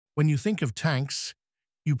When you think of tanks,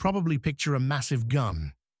 you probably picture a massive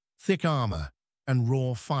gun, thick armor, and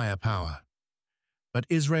raw firepower. But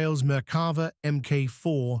Israel's Merkava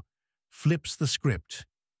Mk4 flips the script.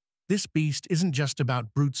 This beast isn't just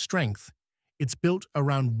about brute strength, it's built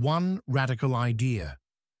around one radical idea: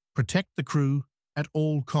 protect the crew at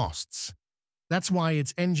all costs. That's why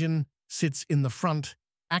its engine sits in the front,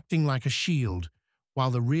 acting like a shield,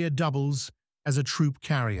 while the rear doubles as a troop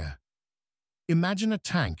carrier. Imagine a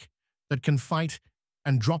tank that can fight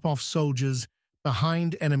and drop off soldiers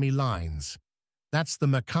behind enemy lines. That's the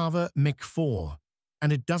Merkava Mk4,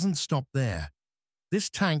 and it doesn't stop there. This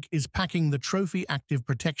tank is packing the Trophy Active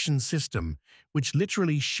Protection System, which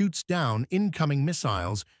literally shoots down incoming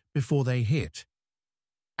missiles before they hit.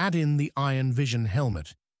 Add in the Iron Vision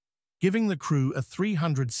helmet, giving the crew a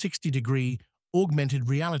 360-degree augmented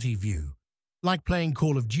reality view, like playing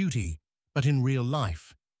Call of Duty, but in real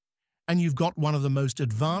life. And you've got one of the most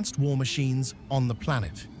advanced war machines on the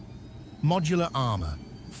planet. Modular armor,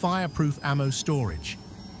 fireproof ammo storage,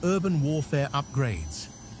 urban warfare upgrades.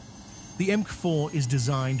 The Mk4 is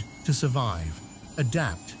designed to survive,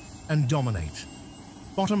 adapt, and dominate.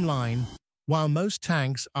 Bottom line, while most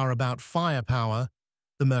tanks are about firepower,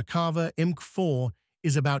 the Merkava Mk4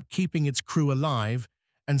 is about keeping its crew alive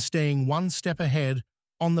and staying one step ahead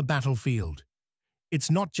on the battlefield.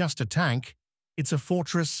 It's not just a tank, it's a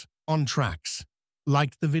fortress on tracks.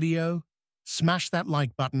 Liked the video? Smash that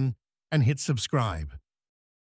like button and hit subscribe.